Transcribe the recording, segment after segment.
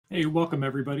Hey, welcome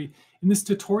everybody. In this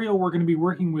tutorial, we're going to be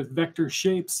working with vector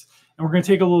shapes, and we're going to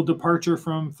take a little departure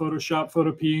from Photoshop,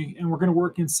 Photopea, and we're going to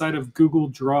work inside of Google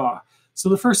Draw. So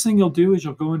the first thing you'll do is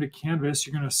you'll go into Canvas.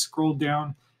 You're going to scroll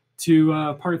down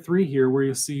to part 3 here, where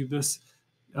you'll see this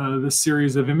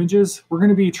series of images. We're going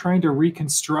to be trying to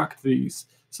reconstruct these.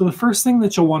 So the first thing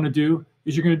that you'll want to do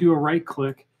is you're going to do a right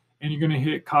click, and you're going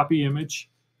to hit Copy Image.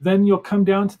 Then you'll come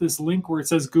down to this link where it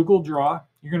says Google Draw.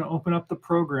 You're going to open up the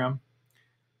program,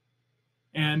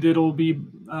 and it'll be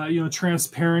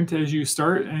transparent as you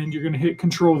start, and you're going to hit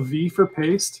Control V for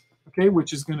paste, okay,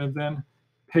 which is going to then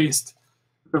paste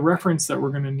the reference that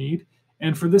we're going to need.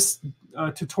 And for this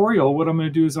tutorial, what I'm going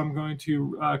to do is I'm going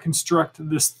to construct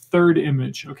this third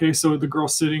image, okay, so the girl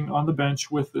sitting on the bench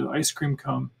with the ice cream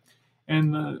cone.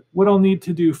 And what I'll need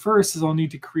to do first is I'll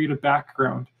need to create a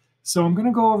background. So I'm going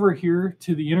to go over here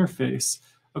to the interface,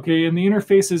 okay, and the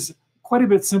interface is quite a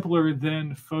bit simpler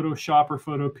than Photoshop or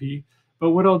Photopea.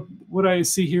 But what I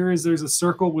see here is there's a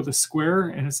circle with a square,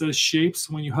 and it says shapes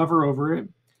when you hover over it.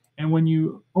 And when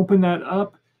you open that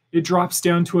up, it drops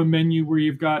down to a menu where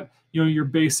you've got your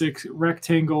basic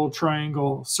rectangle,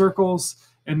 triangle, circles,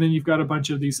 and then you've got a bunch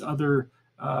of these other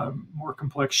more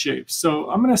complex shapes.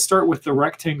 So I'm going to start with the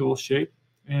rectangle shape.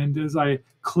 And as I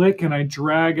click and I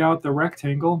drag out the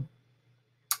rectangle,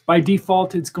 by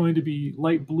default, it's going to be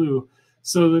light blue.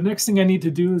 So the next thing I need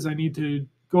to do is I need to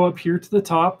go up here to the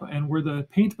top, and where the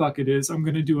paint bucket is, I'm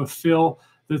going to do a fill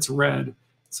that's red.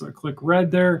 So I click red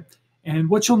there, and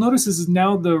what you'll notice is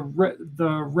now the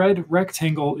red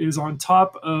rectangle is on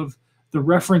top of the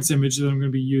reference image that I'm going to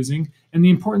be using. And the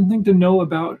important thing to know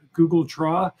about Google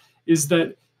Draw is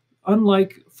that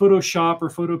unlike Photoshop or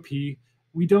Photopea,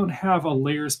 we don't have a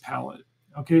layers palette.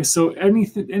 Okay, so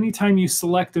anytime you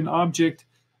select an object,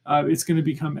 it's going to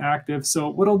become active. So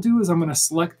what I'll do is I'm going to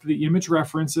select the image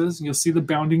references, and you'll see the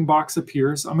bounding box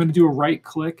appears. I'm going to do a right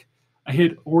click, I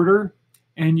hit order,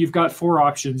 and you've got 4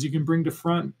 options. You can bring to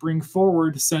front, bring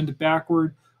forward, send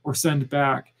backward, or send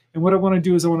back. And what I want to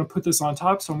do is I want to put this on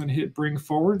top, so I'm going to hit bring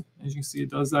forward. As you can see, it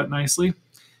does that nicely.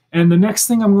 And the next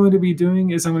thing I'm going to be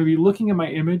doing is I'm going to be looking at my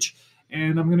image,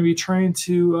 and I'm going to be trying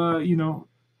to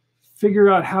figure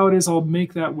out how it is I'll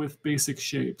make that with basic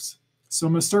shapes. So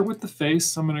I'm going to start with the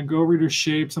face. I'm going to go over to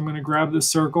shapes. I'm going to grab the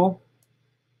circle,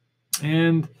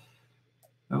 and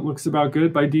that looks about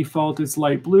good. By default, it's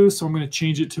light blue, so I'm going to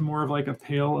change it to more of like a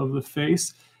pale of the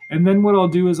face. And then what I'll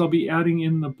do is I'll be adding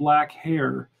in the black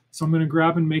hair. So I'm going to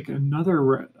grab and make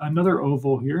another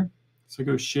oval here. So I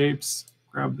go shapes,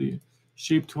 grab the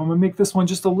shape tool. I'm going to make this one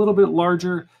just a little bit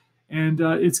larger, and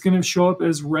it's going to show up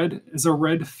as a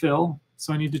red fill.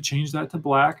 So I need to change that to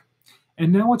black.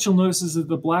 And now what you'll notice is that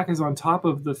the black is on top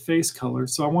of the face color.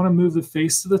 So I want to move the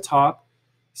face to the top.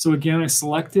 So again, I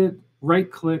select it,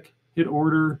 right click, hit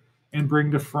order, and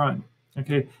bring to front.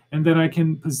 Okay, and then I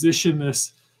can position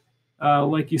this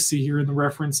like you see here in the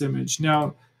reference image.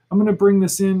 Now I'm going to bring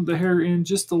the hair in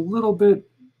just a little bit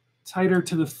tighter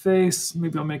to the face.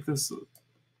 Maybe I'll make this.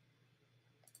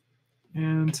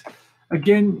 And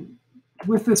again,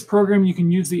 with this program, you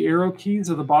can use the arrow keys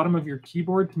at the bottom of your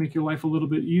keyboard to make your life a little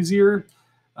bit easier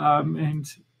and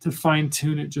to fine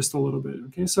tune it just a little bit.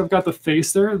 Okay, so I've got the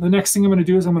face there. The next thing I'm going to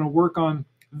do is I'm going to work on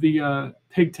the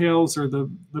pigtails or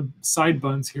the side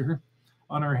buns here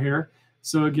on our hair.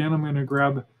 So again, I'm going to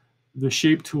grab the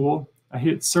shape tool. I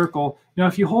hit circle. Now,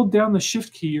 if you hold down the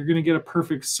shift key, you're going to get a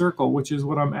perfect circle, which is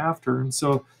what I'm after. And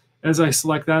so as I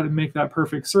select that and make that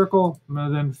perfect circle, I'm going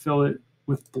to then fill it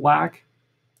with black.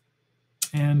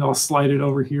 And I'll slide it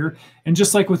over here. And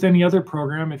just like with any other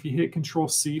program, if you hit Control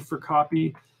C for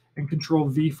copy and Control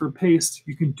V for paste,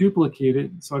 you can duplicate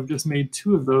it. So I've just made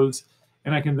 2 of those,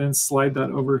 and I can then slide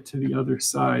that over to the other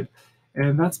side.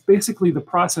 And that's basically the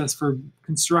process for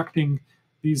constructing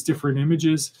these different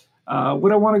images.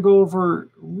 What I want to go over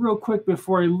real quick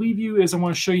before I leave you is I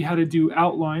want to show you how to do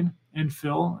outline and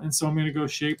fill. And so I'm going to go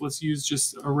shape. Let's use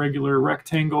just a regular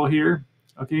rectangle here.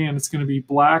 Okay, and it's going to be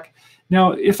black.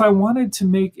 Now, if I wanted to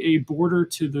make a border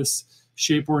to this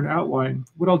shape or an outline,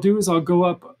 what I'll do is I'll go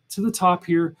up to the top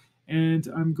here, and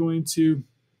I'm going to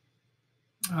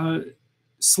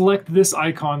select this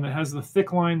icon that has the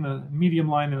thick line, the medium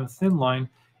line, and the thin line,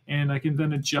 and I can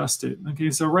then adjust it.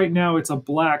 Okay, so right now it's a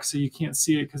black, so you can't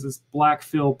see it because it's black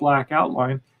fill, black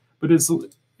outline. But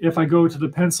if I go to the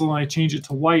pencil and I change it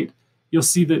to white, you'll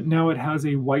see that now it has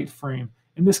a white frame.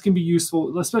 And this can be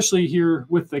useful, especially here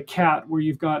with the cat, where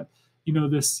you've got,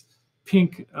 this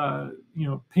pink,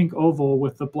 pink oval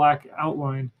with the black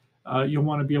outline. You'll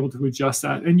want to be able to adjust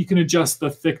that, and you can adjust the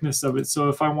thickness of it. So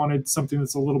if I wanted something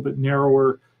that's a little bit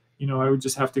narrower, I would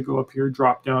just have to go up here,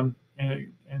 drop down,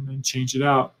 and then change it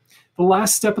out. The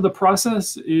last step of the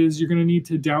process is you're going to need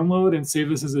to download and save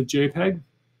this as a JPEG.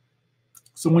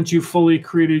 So once you've fully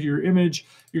created your image,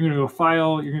 you're going to go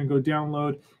File, you're going to go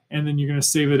Download, and then you're going to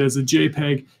save it as a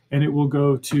JPEG, and it will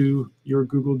go to your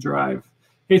Google Drive.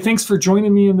 Hey, thanks for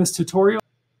joining me in this tutorial.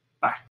 Bye.